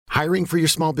Hiring for your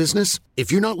small business?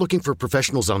 If you're not looking for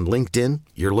professionals on LinkedIn,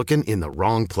 you're looking in the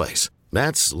wrong place.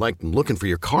 That's like looking for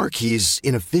your car keys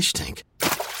in a fish tank.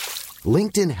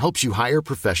 LinkedIn helps you hire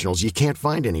professionals you can't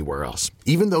find anywhere else,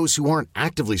 even those who aren't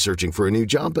actively searching for a new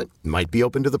job but might be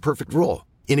open to the perfect role.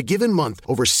 In a given month,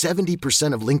 over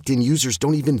 70% of LinkedIn users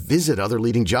don't even visit other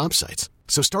leading job sites.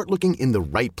 So start looking in the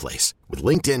right place. With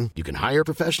LinkedIn, you can hire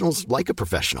professionals like a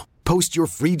professional. Post your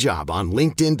free job on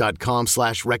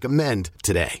linkedin.com/recommend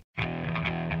today.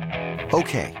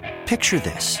 Okay, picture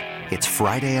this. It's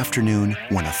Friday afternoon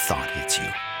when a thought hits you.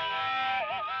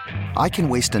 I can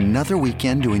waste another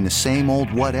weekend doing the same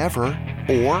old whatever,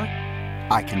 or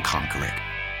I can conquer it.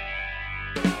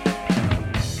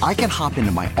 I can hop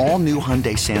into my all-new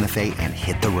Hyundai Santa Fe and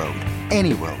hit the road.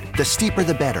 Any road. The steeper,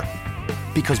 the better.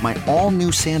 Because my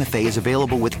all-new Santa Fe is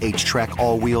available with H-Track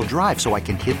all-wheel drive, so I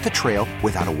can hit the trail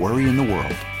without a worry in the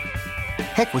world.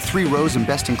 Heck, with 3 rows and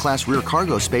best-in-class rear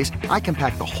cargo space, I can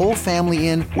pack the whole family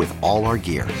in with all our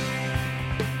gear.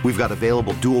 We've got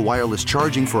available dual wireless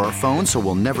charging for our phones, so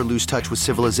we'll never lose touch with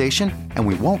civilization, and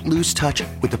we won't lose touch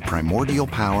with the primordial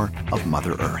power of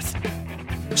Mother Earth.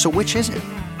 So which is it?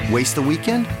 Waste the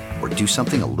weekend or do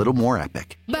something a little more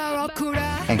epic?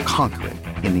 And conquer it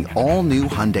in the all-new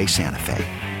Hyundai Santa Fe.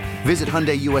 Visit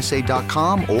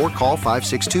HyundaiUSA.com or call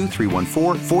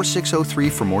 562-314-4603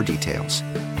 for more details.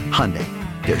 Hyundai,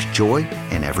 there's joy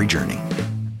in every journey.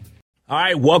 All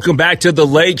right, welcome back to The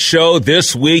Lake Show.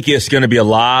 This week is going to be a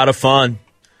lot of fun.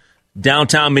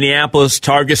 Downtown Minneapolis,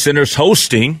 Target Center's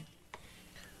hosting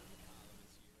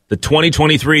the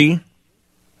 2023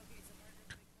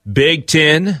 Big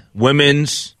Ten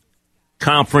Women's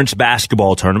Conference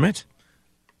Basketball Tournament.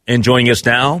 And joining us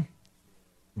now,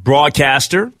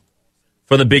 broadcaster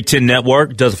for the Big Ten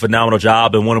Network, does a phenomenal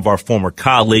job, and one of our former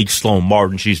colleagues, Sloan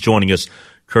Martin. She's joining us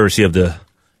courtesy of the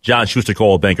John Schuster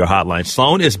Coldwell Banker Hotline.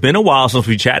 Sloan, it's been a while since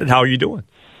we chatted. How are you doing?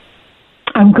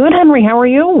 I'm good, Henry. How are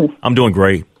you? I'm doing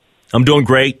great.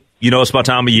 You know, it's my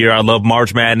time of year. I love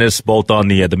March Madness, both on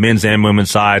the men's and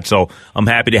women's side. So I'm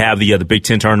happy to have the Big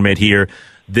Ten tournament here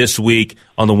this week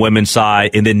on the women's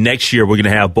side. And then next year, we're going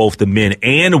to have both the men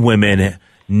and women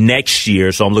next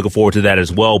year. So I'm looking forward to that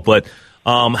as well. But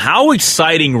how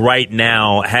exciting right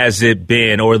now has it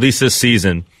been, or at least this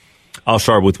season? I'll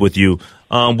start with you,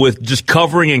 with just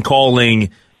covering and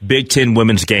calling Big Ten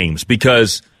women's games.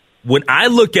 Because when I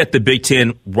look at the Big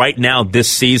Ten right now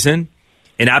this season,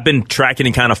 and I've been tracking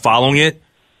and kind of following it,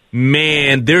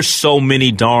 man, there's so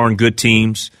many darn good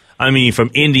teams. I mean,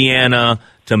 from Indiana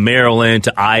to Maryland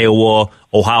to Iowa,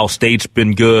 Ohio State's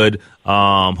been good.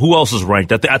 Who else is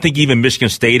ranked? I think even Michigan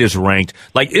State is ranked.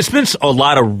 Like, it's been a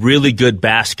lot of really good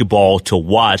basketball to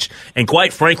watch. And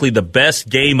quite frankly, the best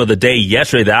game of the day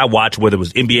yesterday that I watched, whether it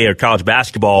was NBA or college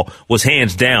basketball, was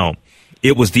hands down.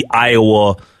 It was the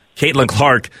Iowa Caitlin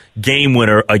Clark game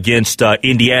winner against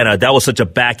Indiana. That was such a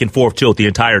back and forth tilt the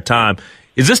entire time.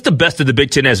 Is this the best that the Big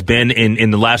Ten has been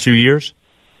in the last few years?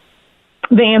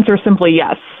 The answer is simply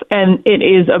yes. And it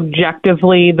is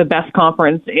objectively the best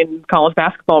conference in college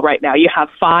basketball right now. You have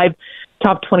 5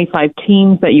 top 25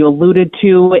 teams that you alluded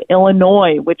to.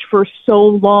 Illinois, which for so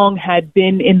long had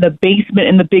been in the basement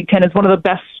in the Big Ten, is one of the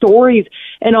best stories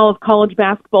in all of college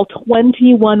basketball.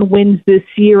 21 wins this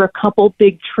year, a couple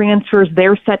big transfers.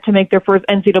 They're set to make their first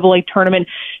NCAA tournament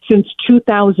since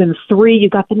 2003. You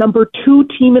got the number 2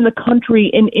 team in the country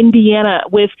in Indiana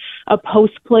with a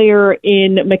post player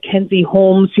in Mackenzie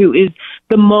Holmes, who is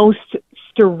the most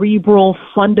cerebral,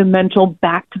 fundamental,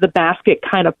 back-to-the-basket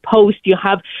kind of post. You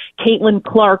have Caitlin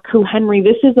Clark, who, Henry,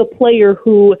 this is a player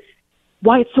who,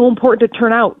 why it's so important to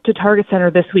turn out to Target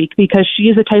Center this week, because she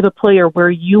is a type of player where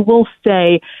you will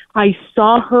say, I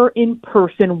saw her in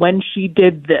person when she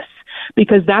did this,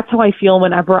 because that's how I feel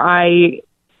whenever I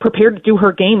prepare to do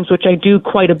her games, which I do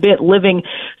quite a bit living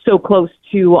so close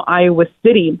to Iowa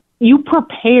City. You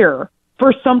prepare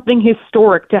for something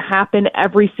historic to happen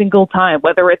every single time,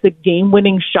 whether it's a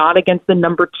game-winning shot against the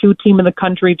number 2 team in the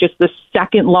country, just the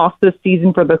second loss this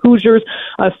season for the Hoosiers,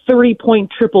 a 30-point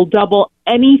triple-double.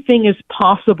 Anything is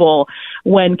possible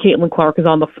when Caitlin Clark is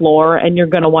on the floor, and you're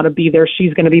going to want to be there.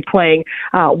 She's going to be playing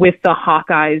with the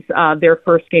Hawkeyes. Their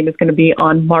first game is going to be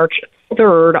on March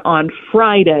 3rd on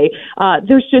Friday.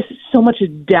 There's just so much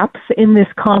depth in this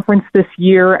conference this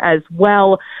year as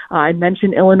well. I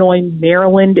mentioned Illinois.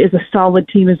 Maryland is a solid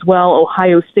team as well.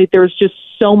 Ohio State. There's just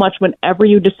so much whenever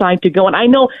you decide to go. And I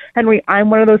know, Henry, I'm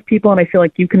one of those people, and I feel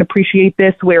like you can appreciate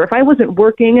this, where if I wasn't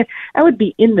working, I would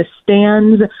be in the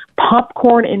stands,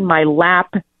 popcorn in my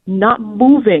lap, not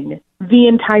moving the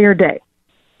entire day.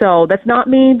 So that's not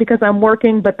me because I'm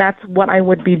working, but that's what I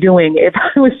would be doing if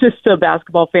I was just a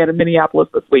basketball fan in Minneapolis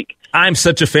this week. I'm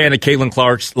such a fan of Caitlin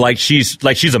Clark.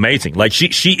 She's amazing. Like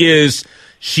she is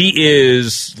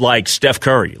like Steph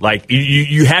Curry. Like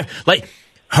you have like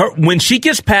her when she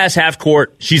gets past half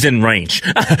court, she's in range.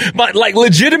 But like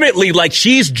legitimately, like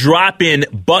she's dropping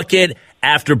bucket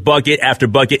after bucket after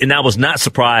bucket, and I was not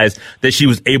surprised that she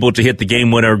was able to hit the game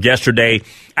winner yesterday.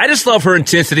 I just love her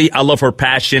intensity. I love her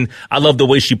passion. I love the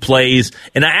way she plays.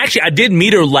 And I did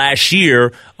meet her last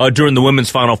year during the Women's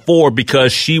Final Four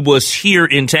because she was here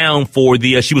in town for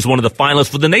she was one of the finalists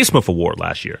for the Naismith Award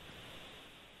last year.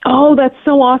 Oh, that's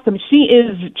so awesome. She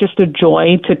is just a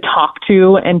joy to talk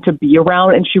to and to be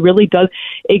around, and she really does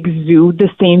exude the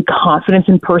same confidence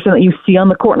in person that you see on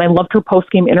the court. And I loved her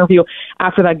post-game interview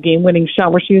after that game-winning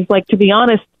shot where she was like, to be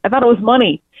honest, I thought it was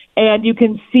money. And you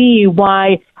can see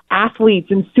why athletes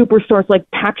and superstars like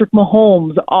Patrick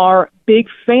Mahomes are big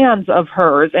fans of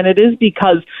hers, and it is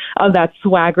because of that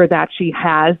swagger that she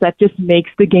has that just makes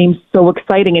the game so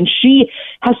exciting. And she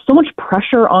has so much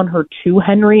pressure on her too,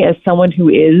 Henry, as someone who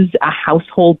is a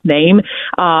household name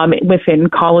within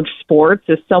college sports,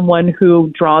 as someone who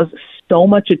draws so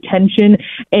much attention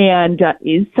and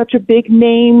is such a big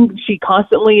name. She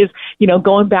constantly is,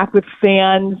 going back with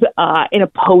fans in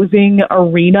opposing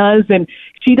arenas, and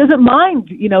she doesn't mind,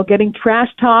 getting trash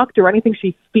talked or anything.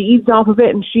 She feeds off of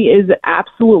it, and she is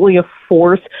absolutely a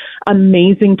force,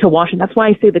 amazing to watch. And that's why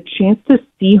I say the chance to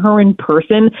see her in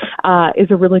person is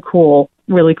a really cool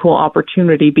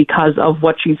opportunity because of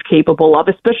what she's capable of,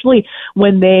 especially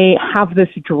when they have this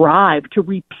drive to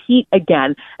repeat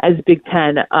again as Big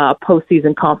Ten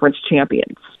postseason conference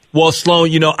champions. Well, Sloan,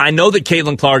 I know that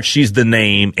Caitlin Clark, she's the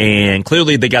name, and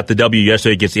clearly they got the W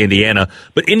yesterday against Indiana,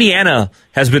 but Indiana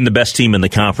has been the best team in the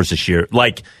conference this year.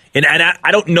 And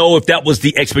I don't know if that was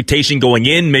the expectation going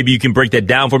in. Maybe you can break that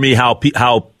down for me, how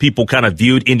people kind of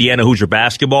viewed Indiana Hoosier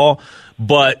basketball.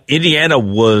 But Indiana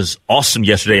was awesome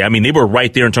yesterday. I mean, they were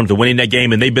right there in terms of winning that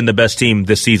game, and they've been the best team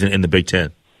this season in the Big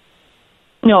Ten.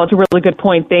 No, it's a really good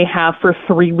point. They have for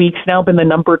 3 weeks now been the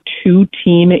number 2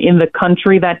 team in the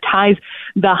country. That ties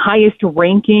the highest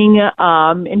ranking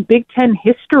in Big Ten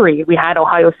history. We had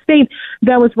Ohio State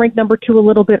that was ranked number 2 a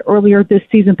little bit earlier this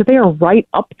season, but they are right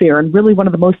up there and really one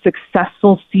of the most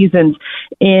successful seasons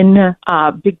in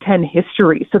Big Ten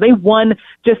history. So they won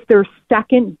just their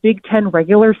second Big Ten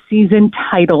regular season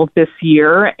title this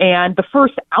year and the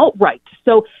first outright.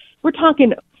 So we're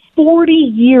talking 40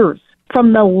 years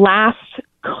from the last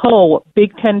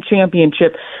Big Ten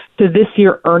championship to this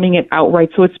year earning it outright.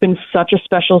 So it's been such a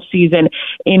special season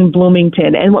in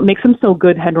Bloomington. And what makes them so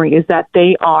good, Henry, is that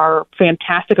they are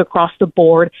fantastic across the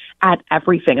board at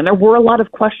everything. And there were a lot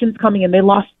of questions coming in. They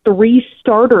lost 3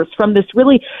 starters from this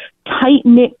really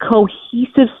tight-knit,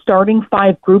 cohesive starting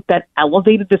 5 group that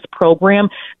elevated this program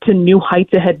to new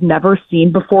heights it had never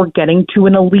seen before, getting to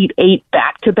an Elite 8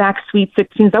 back-to-back Sweet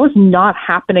 16s. That was not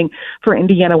happening for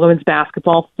Indiana women's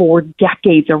basketball for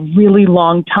decades, a really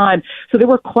long time. So there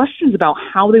were questions about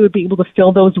how they would be able to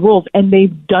fill those roles, and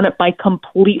they've done it by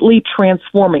completely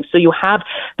transforming. So you have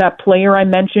that player I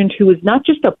mentioned who is not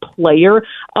just a player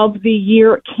of the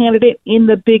year candidate in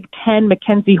the Big Ten,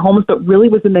 Mackenzie Holmes, but really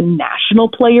was in the national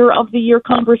player of the year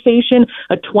conversation,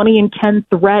 a 20-10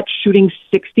 threat, shooting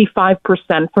 65%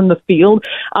 from the field.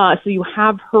 So you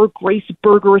have her. Grace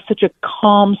Berger is such a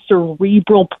calm,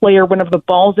 cerebral player. Whenever the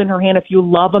ball's in her hand, if you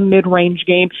love a mid-range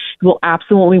game, you will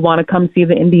absolutely want to come see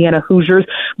the Indiana Hoosiers.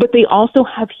 But they also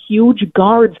have huge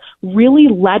guards, really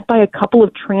led by a couple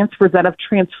of transfers that have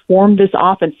transformed this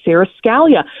offense. Sarah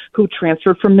Scalia, who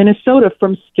transferred from Minnesota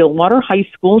from Stillwater High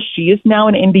School. She is now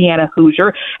an Indiana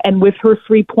Hoosier. And with her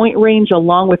three-point range,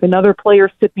 along with another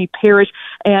player, Sydney Parrish,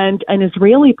 and an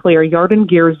Israeli player, Yarden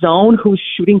Gerzon, who's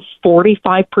shooting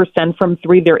 45% from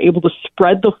 3, they're able to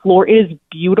spread the floor. It is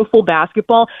beautiful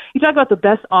basketball. You talk about the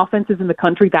best offenses in the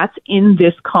country. That's in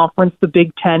this conference, the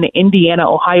Big Ten. Indiana,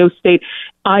 Ohio State,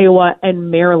 Iowa,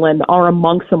 and Maryland are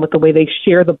amongst them with the way they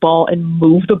share the ball and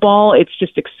move the ball. It's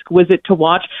just exquisite to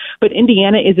watch. But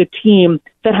Indiana is a team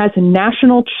that has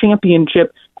national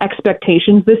championship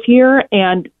expectations this year,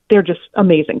 and they're just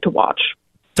amazing to watch.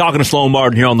 Talking to Sloan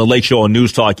Martin here on the Lake Show on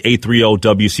News Talk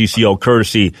 830 WCCO,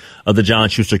 courtesy of the John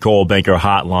Schuster Coldwell Banker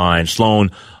Hotline.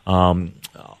 Sloan,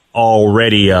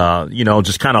 already,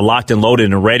 just kind of locked and loaded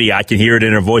and ready. I can hear it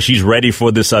in her voice. She's ready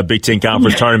for this Big Ten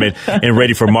Conference tournament and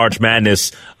ready for March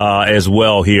Madness as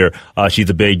well here. She's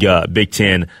a big Big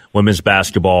Ten women's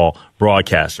basketball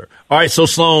broadcaster. All right, so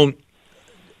Sloan,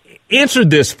 answer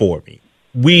this for me.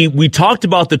 We talked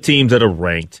about the teams that are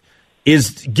ranked.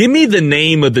 Give me the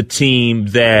name of the team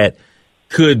that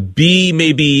could be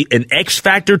maybe an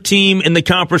X-factor team in the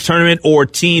conference tournament, or a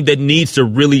team that needs to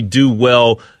really do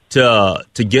well to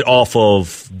get off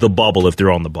of the bubble if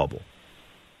they're on the bubble?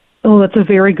 Oh, that's a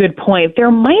very good point.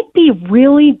 There might be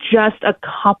really just a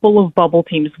couple of bubble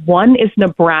teams. One is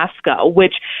Nebraska,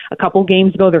 which a couple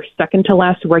games ago, their second to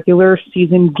last regular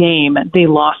season game, they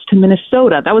lost to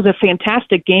Minnesota. That was a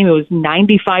fantastic game. It was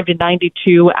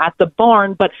 95-92 at the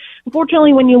barn. But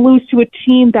unfortunately, when you lose to a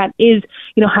team that is,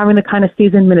 having the kind of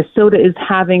season Minnesota is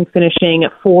having, finishing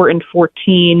 4-14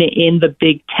 in the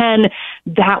Big Ten,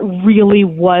 that really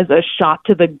was a shot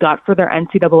to the gut for their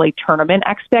NCAA tournament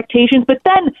expectations. But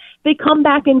then they come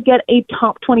back and get a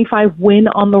top 25 win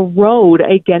on the road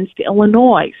against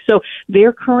Illinois. So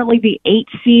they're currently the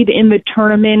 8th seed in the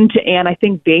tournament, and I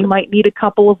think they might need a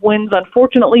couple of wins.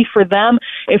 Unfortunately for them,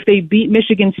 if they beat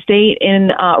Michigan State in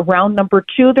round number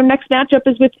 2, their next matchup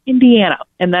is with Indiana,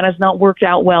 and that has not worked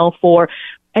out well for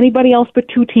anybody else but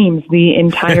 2 teams the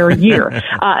entire year.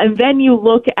 And then you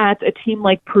look at a team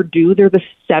like Purdue, they're the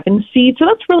 7th seed. So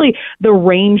that's really the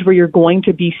range where you're going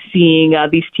to be seeing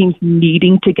these teams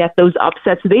needing to get those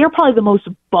upsets. They are probably the most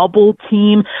bubble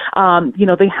team.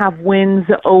 They have wins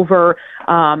over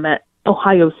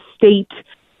Ohio State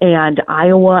and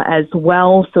Iowa as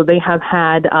well. So they have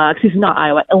had,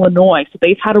 Illinois. So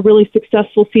they've had a really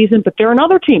successful season, but they're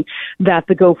another team that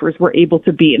the Gophers were able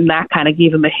to beat, and that kind of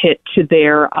gave them a hit to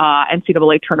their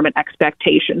NCAA tournament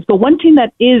expectations. But one team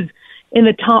that is in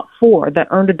the top 4 that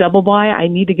earned a double bye, I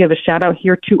need to give a shout out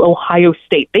here to Ohio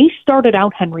State. They started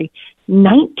out, Henry,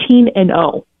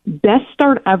 19-0. Best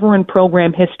start ever in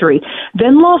program history.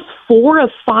 Then lost 4 of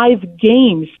 5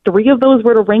 games. 3 of those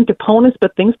were to ranked opponents,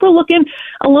 but things were looking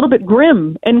a little bit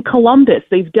grim in Columbus.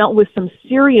 They've dealt with some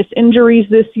serious injuries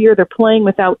this year. They're playing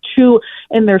without 2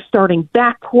 in their starting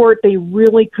backcourt. They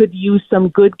really could use some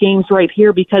good games right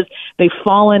here because they've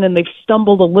fallen and they've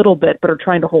stumbled a little bit, but are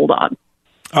trying to hold on.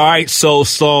 All right, so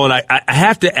Sloan, I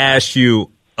have to ask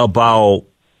you about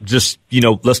just,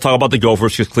 let's talk about the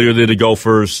Gophers, because clearly the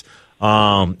Gophers,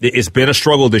 it's been a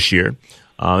struggle this year.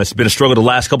 It's been a struggle the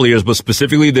last couple of years, but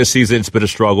specifically this season, it's been a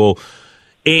struggle.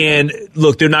 And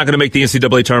look, they're not going to make the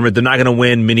NCAA tournament. They're not going to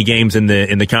win many games in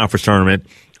the conference tournament.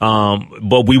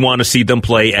 But we want to see them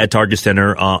play at Target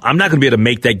Center. I'm not going to be able to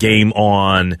make that game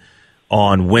on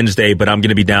Wednesday, but I'm going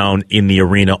to be down in the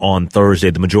arena on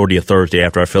Thursday, the majority of Thursday,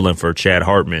 after I fill in for Chad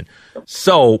Hartman.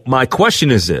 So my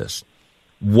question is this.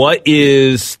 What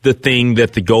is the thing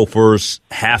that the Gophers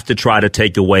have to try to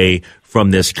take away from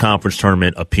this conference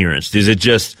tournament appearance? Is it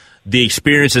just the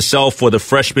experience itself for the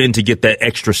freshmen to get that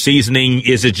extra seasoning?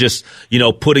 Is it just,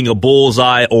 putting a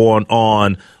bullseye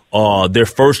on their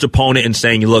first opponent and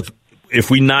saying, look, if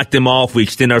we knock them off, we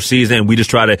extend our season and we just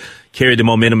try to carry the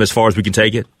momentum as far as we can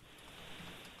take it?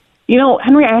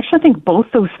 Henry, I actually think both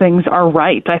those things are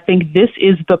right. I think this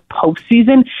is the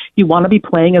postseason. You want to be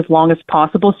playing as long as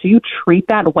possible, so you treat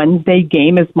that Wednesday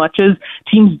game as much as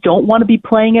teams don't want to be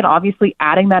playing it. Obviously,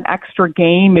 adding that extra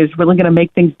game is really going to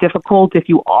make things difficult if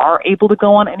you are able to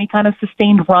go on any kind of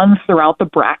sustained runs throughout the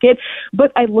bracket.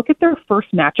 But I look at their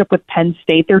first matchup with Penn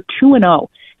State. They're 2-0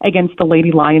 against the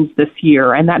Lady Lions this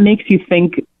year, and that makes you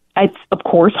think it's, of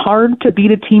course, hard to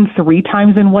beat a team 3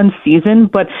 times in one season,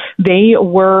 but they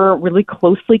were really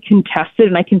closely contested,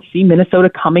 and I can see Minnesota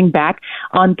coming back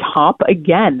on top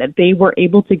again. They were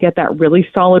able to get that really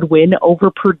solid win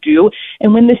over Purdue,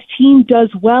 and when this team does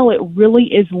well, it really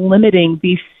is limiting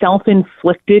these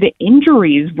self-inflicted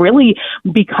injuries, really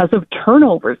because of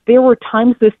turnovers. There were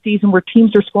times this season where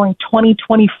teams are scoring 20,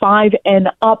 25, and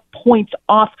up points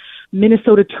off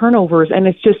Minnesota turnovers, and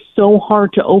it's just so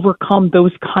hard to overcome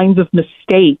those kinds of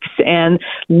mistakes and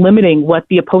limiting what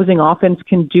the opposing offense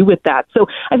can do with that. So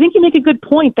I think you make a good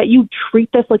point that you treat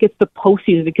this like it's the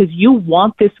postseason, because you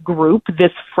want this group,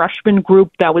 this freshman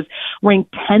group that was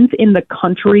ranked 10th in the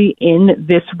country in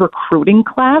this recruiting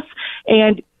class,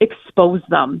 and expose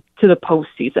them to the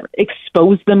postseason,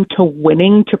 expose them to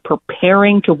winning, to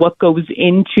preparing, to what goes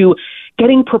into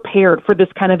getting prepared for this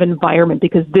kind of environment,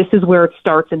 because this is where it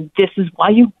starts and this is why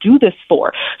you do this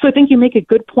for. So I think you make a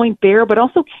good point there, but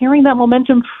also carrying that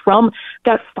momentum from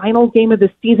that final game of the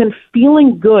season,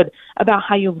 feeling good about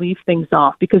how you leave things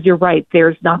off, because you're right,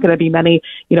 there's not going to be many,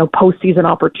 postseason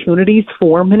opportunities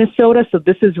for Minnesota. So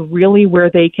this is really where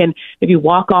they can maybe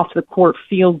walk off the court,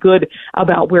 feel good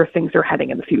about where things are heading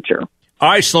in the future. All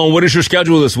right, Sloan, what is your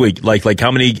schedule this week? Like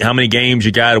how many games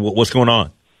you got? What's going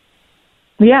on?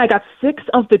 Yeah, I got 6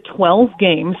 of the 12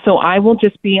 games, so I will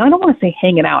just be, I don't want to say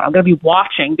hanging out, I'm going to be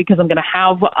watching because I'm going to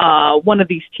have one of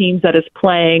these teams that is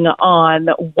playing on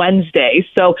Wednesday.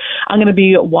 So I'm going to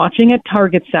be watching at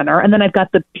Target Center, and then I've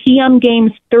got the PM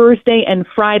games Thursday and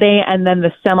Friday, and then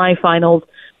the semifinals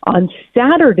on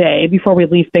Saturday before we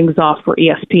leave things off for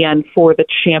ESPN for the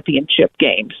championship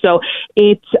game. So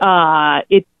it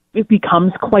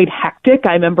becomes quite hectic.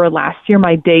 I remember last year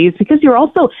my days, because you're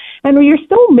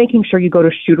still making sure you go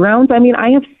to shoot-arounds. I mean,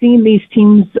 I have seen these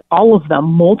teams, all of them,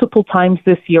 multiple times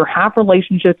this year, have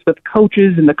relationships with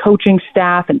coaches and the coaching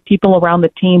staff and people around the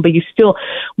team, but you still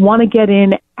want to get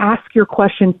in, ask your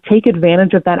questions, take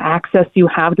advantage of that access you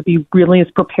have to be really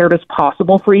as prepared as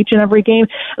possible for each and every game.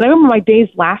 And I remember my days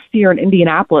last year in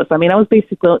Indianapolis. I mean, I was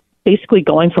basically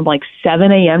going from like 7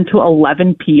 a.m. to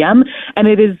 11 p.m., and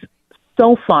it is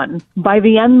so fun. By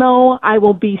the end, though, I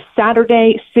will be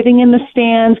Saturday sitting in the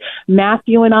stands.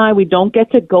 Matthew and I, we don't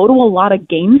get to go to a lot of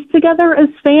games together as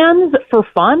fans for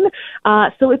fun.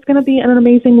 So it's going to be an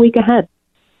amazing week ahead.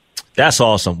 That's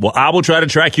awesome. Well, I will try to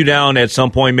track you down at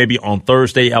some point, maybe on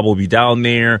Thursday. I will be down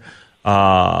there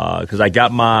because I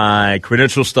got my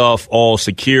credential stuff all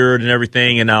secured and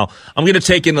everything. And now I'm going to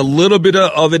take in a little bit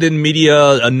of it in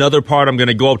media. Another part, I'm going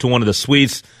to go up to one of the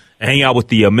suites, hang out with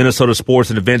the Minnesota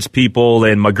sports and events people,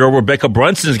 and my girl Rebecca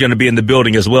Brunson is going to be in the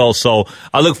building as well. So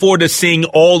I look forward to seeing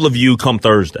all of you come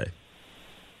Thursday.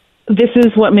 This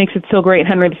is what makes it so great,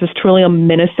 Henry. This is truly a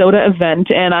Minnesota event,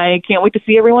 and I can't wait to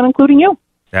see everyone, including you.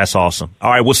 That's awesome.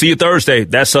 All right, we'll see you Thursday.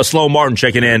 That's Sloan Martin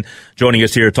checking in, joining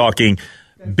us here, talking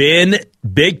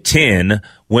Big Ten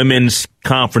Women's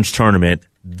Conference Tournament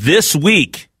this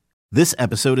week. This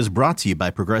episode is brought to you by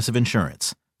Progressive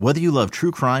Insurance. Whether you love true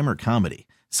crime or comedy,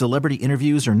 celebrity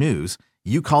interviews or news,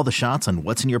 you call the shots on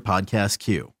what's in your podcast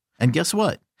queue. And guess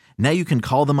what? Now you can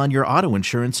call them on your auto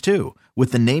insurance too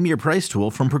with the Name Your Price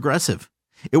tool from Progressive.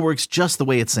 It works just the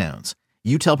way it sounds.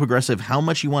 You tell Progressive how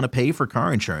much you want to pay for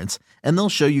car insurance, and they'll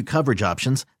show you coverage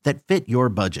options that fit your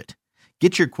budget.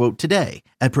 Get your quote today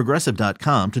at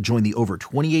Progressive.com to join the over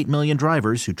 28 million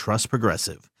drivers who trust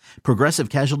Progressive. Progressive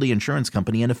Casualty Insurance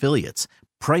Company and Affiliates.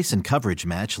 Price and coverage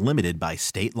match limited by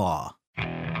state law.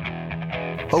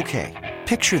 Okay,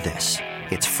 picture this.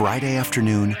 It's Friday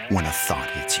afternoon when a thought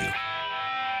hits you.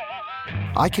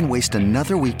 I can waste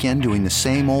another weekend doing the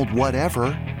same old whatever,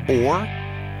 or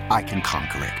I can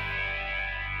conquer it.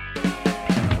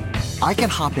 I can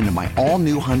hop into my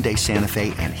all-new Hyundai Santa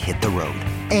Fe and hit the road.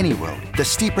 Any road. The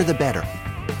steeper, the better.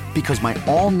 Because my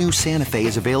all-new Santa Fe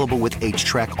is available with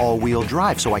H-Track all-wheel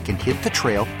drive, so I can hit the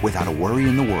trail without a worry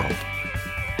in the world.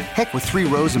 Heck, with 3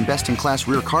 rows and best-in-class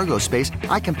rear cargo space,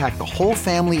 I can pack the whole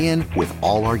family in with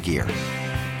all our gear.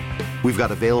 We've got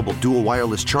available dual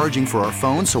wireless charging for our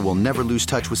phones, so we'll never lose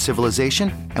touch with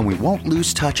civilization, and we won't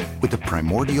lose touch with the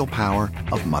primordial power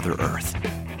of Mother Earth.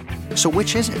 So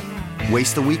which is it?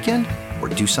 Waste the weekend or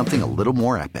do something a little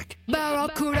more epic?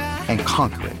 And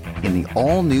conquer it in the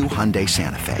all-new Hyundai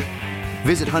Santa Fe.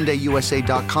 Visit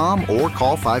HyundaiUSA.com or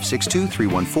call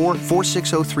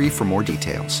 562-314-4603 for more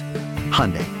details.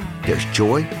 Hyundai, there's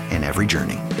joy in every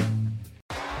journey.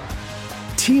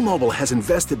 T-Mobile has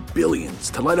invested billions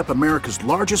to light up America's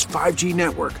largest 5G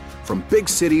network, from big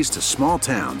cities to small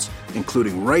towns,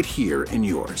 including right here in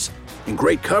yours. And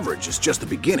great coverage is just the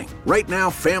beginning. Right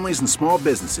now, families and small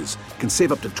businesses can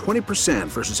save up to 20%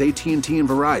 versus AT&T and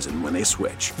Verizon when they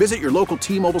switch. Visit your local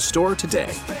T-Mobile store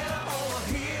today.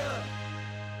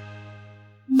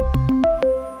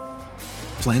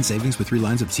 Plan savings with 3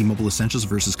 lines of T-Mobile Essentials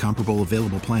versus comparable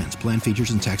available plans. Plan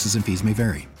features and taxes and fees may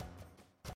vary.